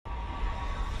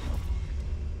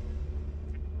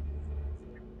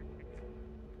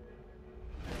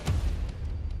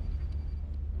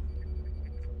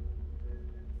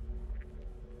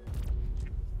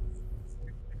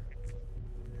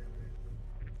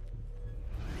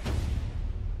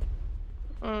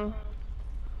Mm.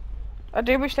 I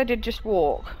do wish they did just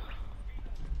walk.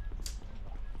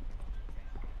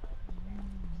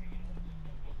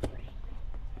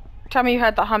 Tell me you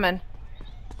heard that humming.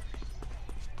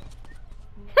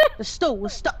 The stool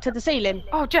was stuck to the ceiling.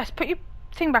 Oh, Jess, put your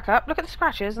thing back up. Look at the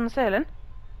scratches on the ceiling.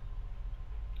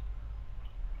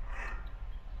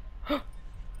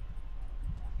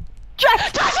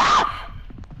 Jess!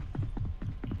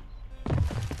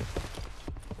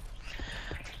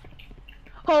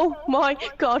 Oh my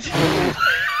god.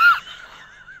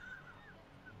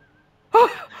 I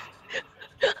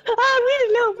need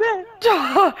a little bit.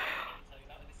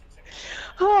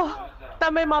 Oh,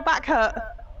 that made my back hurt.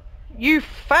 You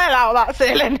fell out of that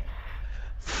ceiling.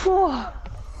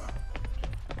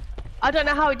 I don't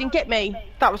know how it didn't get me.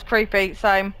 That was creepy,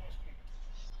 same.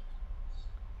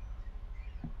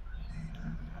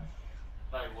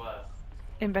 They were.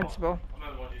 Invincible. I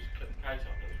remember when you just clipped the case off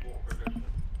and it was waterproof.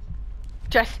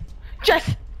 Jess!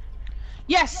 Jess!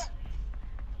 Yes!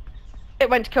 It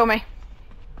went to kill me.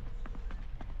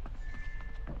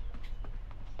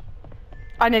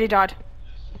 I nearly died.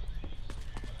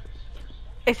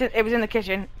 It was in the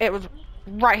kitchen. It was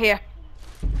right here.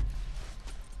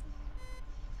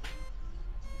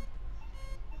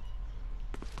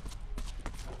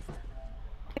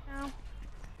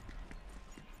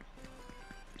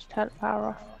 Just turn the power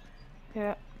off.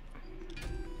 Yeah.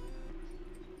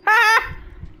 Ah!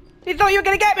 You thought you were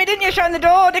gonna get me, didn't you? Shutting the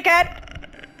door, dickhead.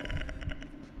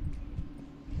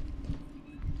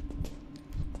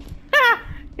 Ah!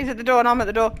 He's at the door and I'm at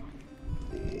the door.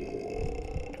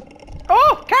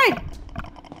 Oh, Kay!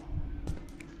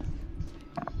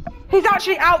 He's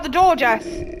actually out the door, Jess.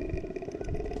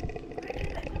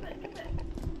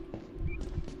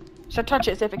 Should I touch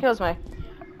it, see if it kills me?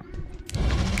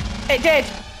 It did.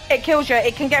 It kills you.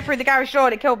 It can get through the garage door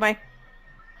and it killed me.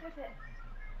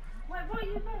 Wait, what are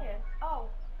you saying? Oh.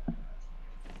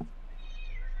 What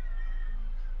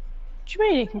do you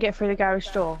mean it can get through the garage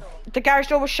door? The garage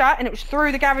door was shut and it was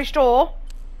through the garage door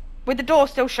with the door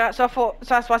still shut, so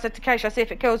that's why I said to Kay, shall I see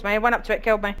if it kills me? I went up to it,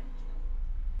 killed me.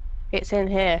 It's in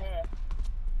here.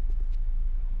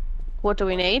 What do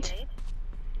we need?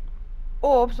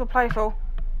 Orbs or playful?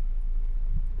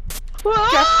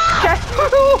 Ah! Jess!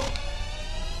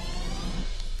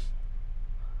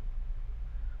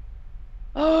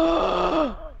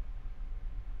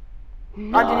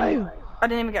 No. I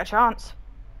didn't even get a chance.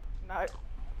 No.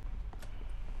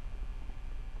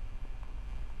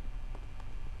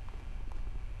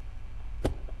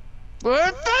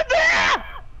 It's in there!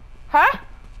 Huh?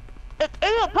 It's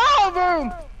in the power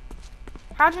room!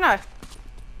 How'd you know?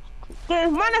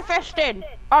 It's manifesting!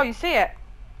 Oh, you see it?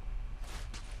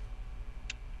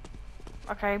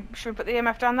 Okay, should we put the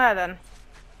EMF down there then?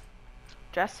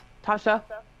 Jess? Tasha?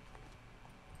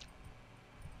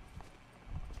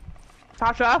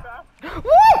 Tasha?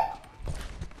 Woo!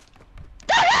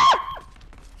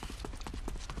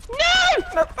 No!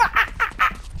 No.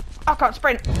 I can't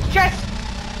sprint. Jess!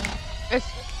 It's...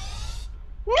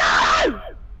 No!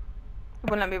 It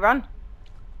wouldn't let me run.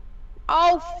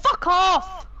 Oh, fuck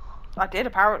off! I did,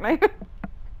 apparently.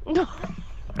 No.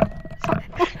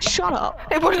 Shut up.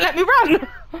 It wouldn't let me run.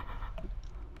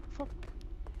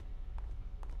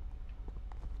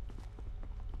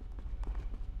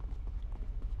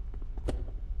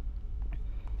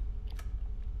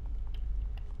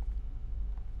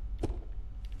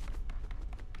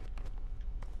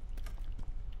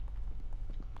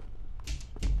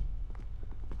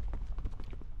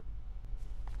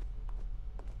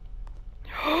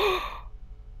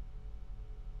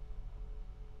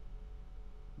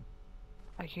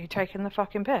 Are you taking the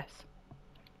fucking piss?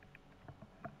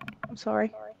 I'm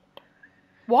sorry.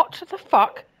 What the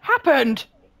fuck happened?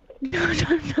 I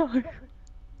don't know.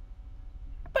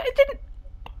 But it didn't...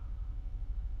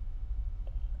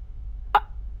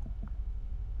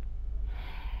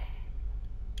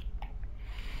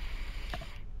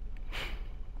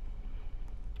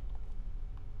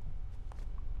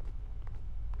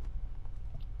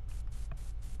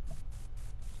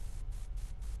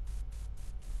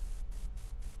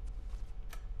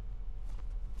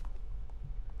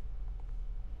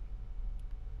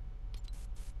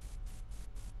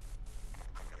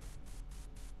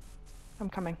 I'm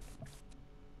coming.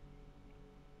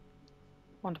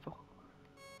 Wonderful.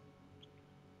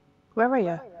 Where are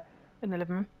you? In the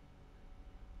living room.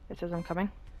 It says I'm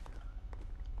coming.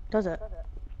 Does it?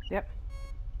 Yep.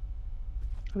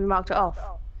 Have we marked it off?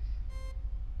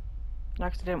 No,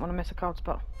 because I didn't want to miss a cold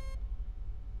spot.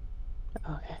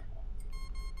 Okay.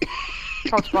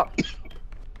 Cold spot.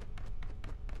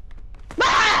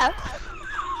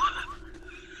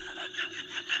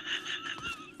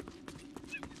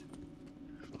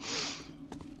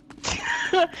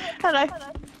 Hello.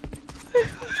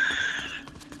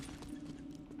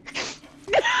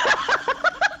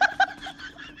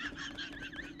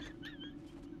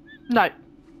 No.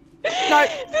 No.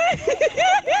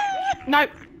 No.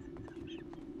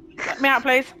 Let me out,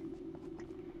 please.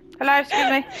 Hello, excuse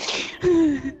me.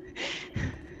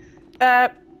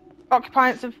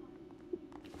 Occupants of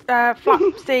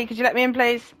flat C, could you let me in,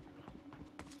 please?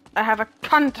 I have a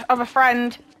cunt of a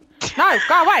friend. No,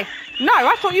 go away. No,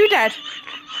 I thought you dead.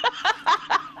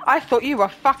 I thought you were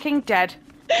fucking dead.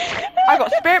 I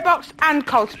got spirit box and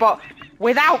cold spot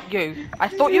without you. I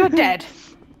thought you were dead.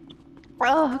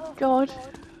 Oh, God.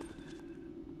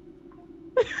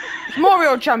 It's Maury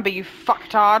or Jumby, you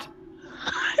fucktard.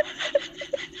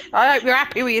 I hope you're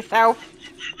happy with yourself.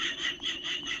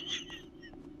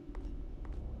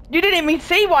 You didn't even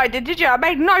see what I did you? I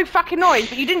made no fucking noise,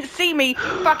 but you didn't see me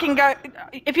fucking go...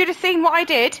 If you'd have seen what I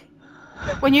did,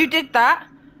 when you did that,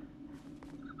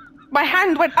 my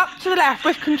hand went up to the left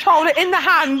with controller in the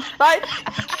hand, like...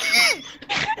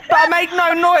 But I made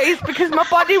no noise because my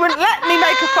body wouldn't let me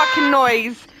make a fucking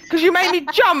noise. Because you made me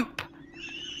jump.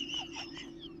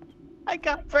 I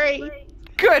can't breathe.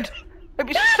 Good. Hope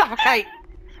you suffocate.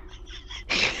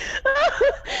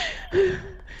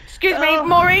 Excuse me,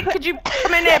 Maury, could you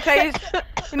come in here, please?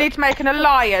 We need to make an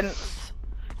alliance.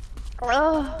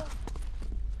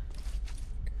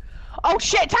 Oh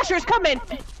shit, Tasha is coming!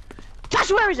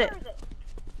 Tasha, where is it?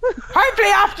 Hopefully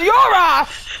after your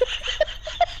ass!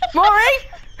 Maury?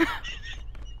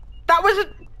 That was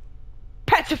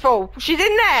pitiful. She's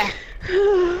in there.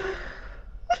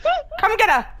 Come get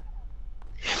her.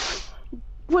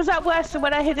 Was that worse than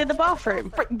when I hid in the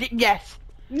bathroom? Yes.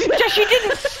 Just you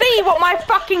didn't see what my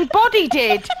fucking body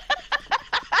did.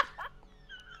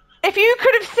 If you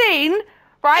could have seen,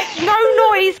 right, no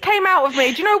noise came out of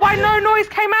me. Do you know why no noise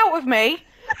came out of me?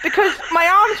 Because my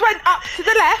arms went up to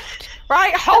the left,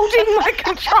 right, holding my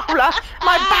controller,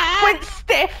 my back went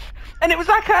stiff, and it was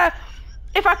like a...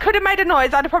 If I could have made a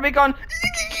noise, I'd have probably gone...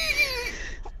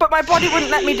 But my body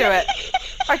wouldn't let me do it.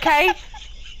 Okay?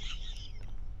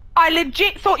 I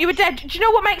legit thought you were dead. Do you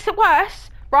know what makes it worse?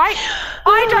 Right?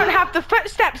 I don't have the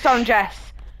footsteps on,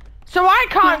 Jess. So I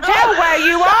can't tell where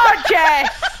you are, Jess.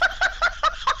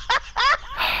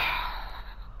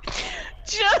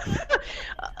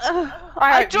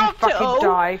 I dropped it all.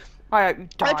 Die. I hope you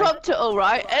die. I dropped it all,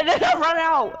 right? And then I ran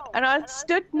out. And I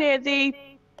stood near the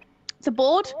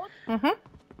board. Mhm.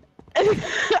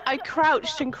 I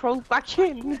crouched and crawled back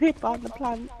in behind the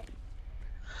plant.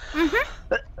 Mhm.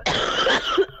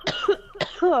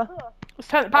 Let's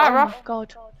turn the power off. Oh,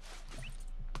 God.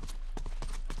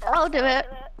 I'll do it.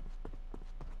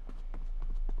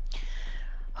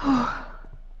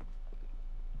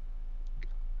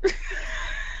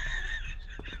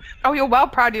 Oh, you're well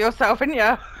proud of yourself, aren't you?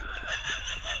 I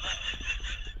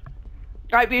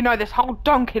hope you know this whole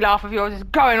donkey laugh of yours is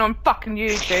going on fucking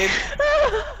YouTube.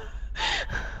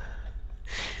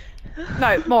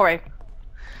 No, Maury.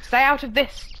 Stay out of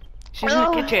this. She's in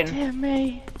the kitchen. Dear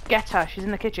me. Get her, she's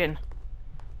in the kitchen.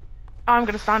 I'm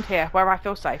gonna stand here where I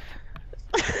feel safe.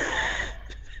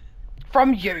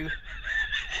 From you.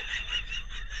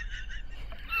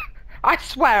 I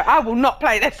swear I will not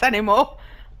play this anymore.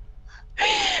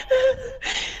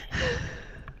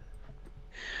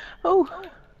 Oh.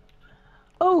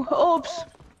 Oh, orbs.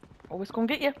 Always gonna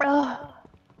get you. Oh.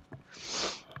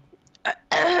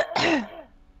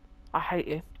 I hate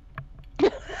you.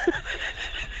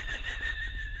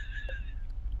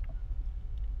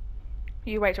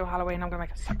 You wait till Halloween, I'm gonna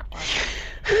make a sacrifice.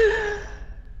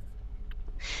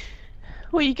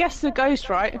 Well, you guessed the ghost,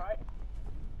 right?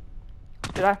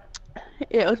 Did I?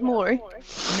 Yeah, it was Maury.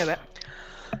 Knew it.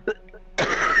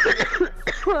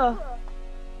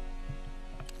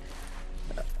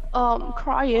 I'm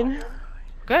crying.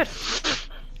 Good.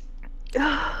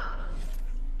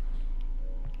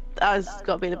 That's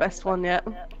got to be the best one yet.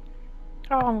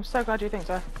 Oh, I'm so glad you think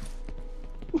so.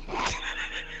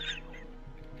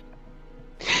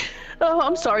 Oh,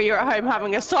 I'm sorry you're at home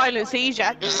having a silent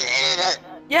seizure.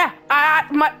 Yeah,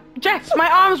 Jess, my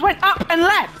arms went up and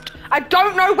left. I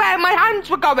don't know where my hands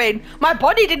were going. My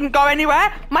body didn't go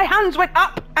anywhere. My hands went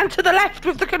up and to the left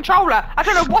with the controller. I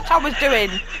don't know what I was doing.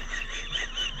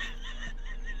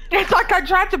 It's like I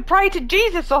tried to pray to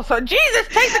Jesus or something. Jesus,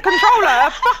 take the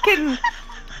controller. Fucking...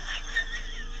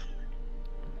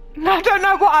 I don't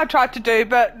know what I tried to do,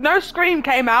 but no scream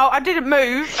came out. I didn't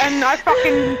move, and I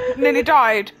fucking nearly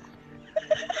died.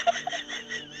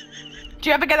 Do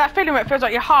you ever get that feeling where it feels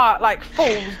like your heart, like,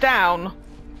 falls down?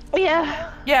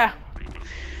 Yeah. Yeah.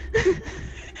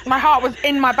 My heart was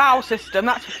in my bowel system,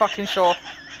 that's for fucking sure.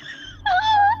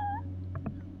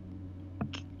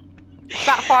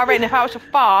 that far in. If I was to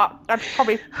fart, I'd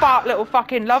probably fart little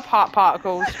fucking love heart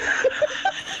particles.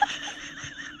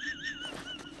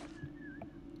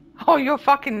 Oh, you're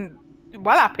fucking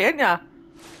well happy, aren't you?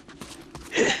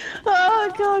 Oh,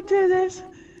 I can't do this.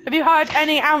 Have you heard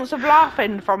any ounce of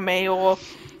laughing from me or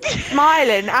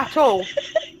smiling at all?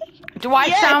 Do I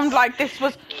Yes. sound like this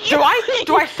was? Do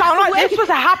I sound like this was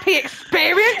a happy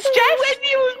experience, Jess? When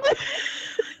you...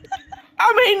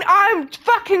 I mean, I'm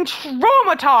fucking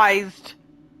traumatized.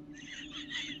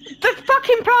 The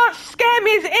fucking plants scare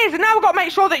me as it is, and now I've got to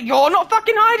make sure that you're not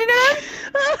fucking hiding in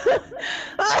them.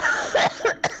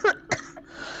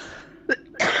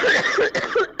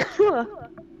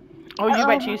 Oh, you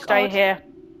wait till you stay here.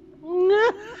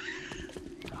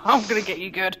 I'm gonna get you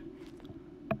good.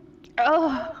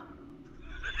 Oh.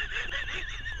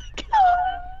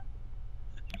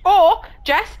 Or,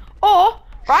 Jess,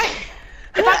 right,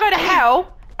 if I go to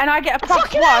hell and I get a +1,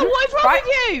 Fucking hell, what is wrong right,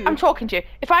 with you? I'm talking to you.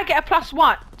 If I get a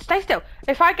 +1, stay still.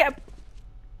 If I get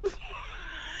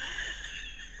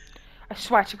I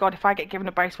swear to God, if I get given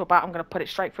a baseball bat, I'm gonna put it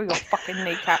straight through your fucking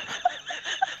kneecap.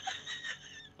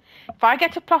 If I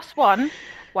get a +1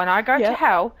 when I go to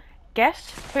hell,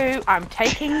 guess who I'm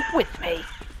taking with me?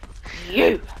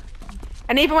 You.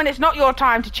 And even when it's not your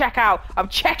time to check out, I'm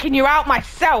checking you out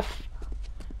myself.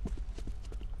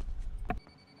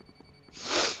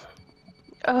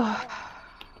 Oh.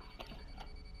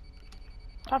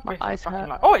 My eyes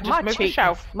hurt. Oh, it just My moved the cheeks,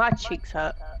 shelf. my cheeks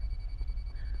hurt.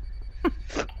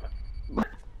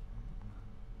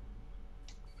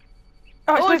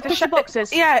 Oh, Oh, moved it's pushed the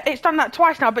boxes. Yeah, it's done that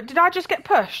twice now, but did I just get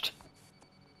pushed?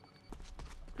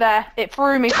 There, it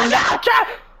threw me from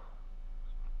that.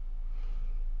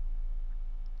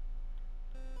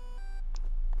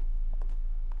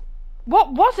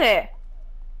 What was it?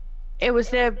 It was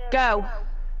the girl.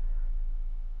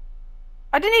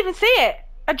 I didn't even see it.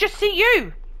 I just see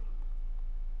you.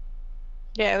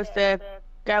 Yeah, it was the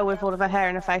girl with all of her hair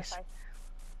in her face.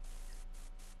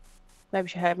 Maybe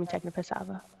she heard me taking a piss out of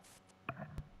her.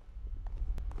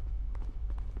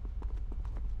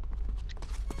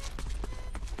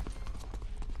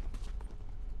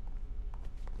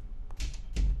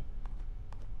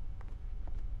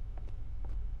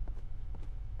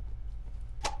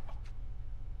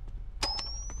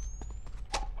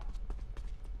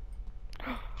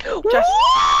 Just.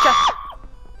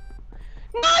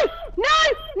 No! No!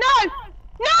 No!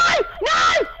 No! No!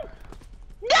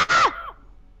 No!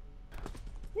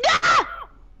 No!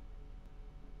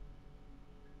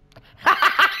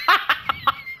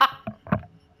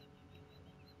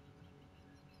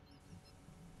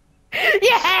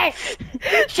 Yes!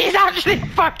 She's actually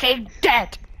fucking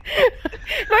dead. Look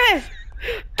at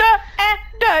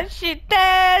this. She's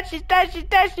dead. She's dead. She's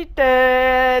dead. She's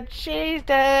dead. She's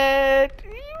dead.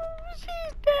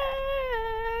 She's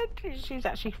dead. She's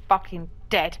actually fucking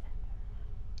dead.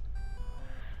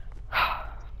 Had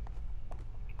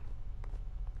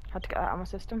to get that out of my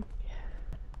system.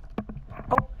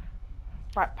 Oh.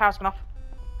 Right, power's gone off.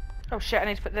 Oh shit, I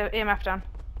need to put the EMF down.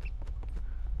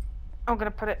 I'm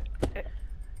gonna put it...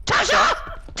 Tasha!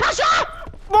 Tasha!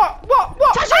 What?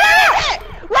 Tasha, where is it?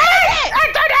 Where is it?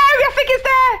 I don't know! I think it's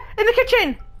there! In the kitchen!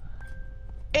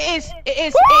 It is. It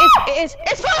is. Woo! It is. It is.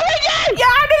 It's following you! Yeah,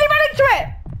 I nearly ran into it!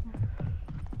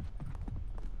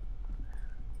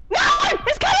 No!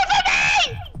 It's coming for me!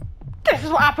 This is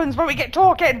what happens when we get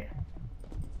talking.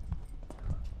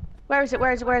 Where is it?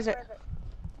 Where is it? Where is it?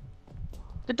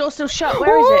 The door's still shut.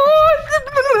 Where is it?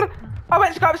 it? I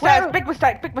went to go upstairs. Where? Big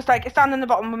mistake, big mistake. It's down in the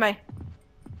bottom with me.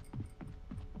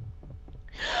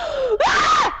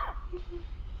 Ah!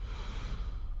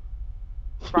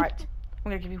 Right.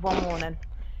 I'm going to give you one warning.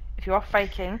 If you are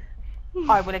faking,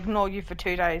 I will ignore you for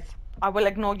 2 days. I will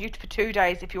ignore you for 2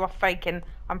 days if you are faking.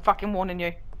 I'm fucking warning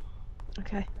you.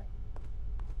 Okay.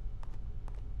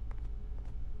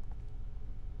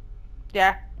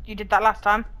 Yeah, you did that last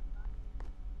time.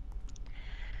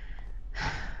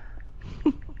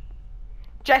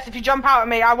 Jess, if you jump out at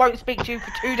me, I won't speak to you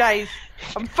for 2 days.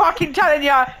 I'm fucking telling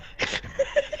you.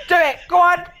 Do it. Go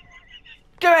on.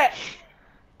 Do it.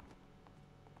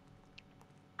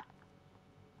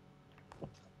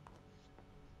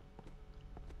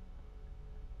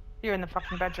 You're in the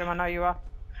fucking bedroom, I know you are.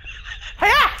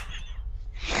 Hiya!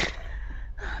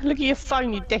 Look at your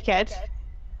phone, you dickhead.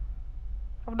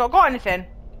 I've not got anything.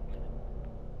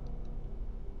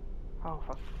 Oh,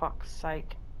 for fuck's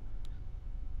sake.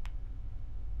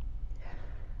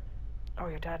 Oh,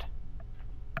 you're dead.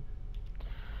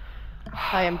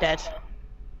 I am dead.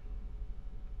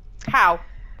 How?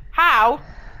 How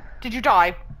did you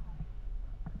die?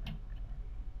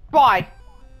 Why?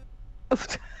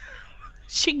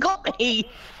 She got me.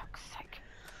 Fuck's sake.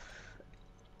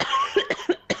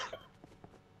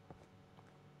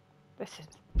 This is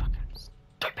fucking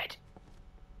stupid.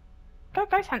 Go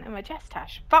ghost hunting with Jess,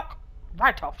 Tash. Fuck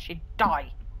right off, she'd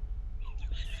die.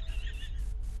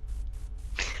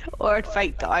 Or I'd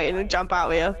fake die and then jump out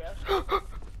here.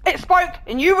 It spoke,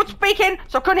 and you were speaking,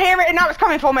 so I couldn't hear it, and now it's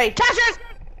coming for me. Tasha!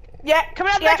 Yeah,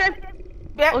 Coming out the yeah, bedroom!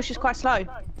 yeah, Oh, she's quite slow.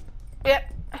 yeah.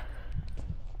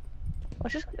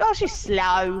 Oh, she's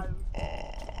slow.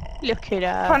 Look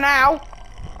at For her. now.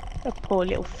 A poor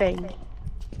little thing.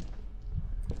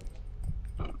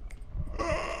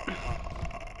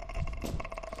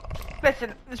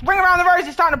 Listen, this ring around the rose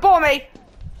is starting to bore me.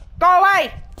 Go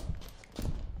away.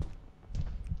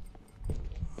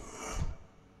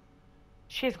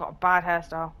 She's got a bad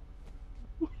hairstyle.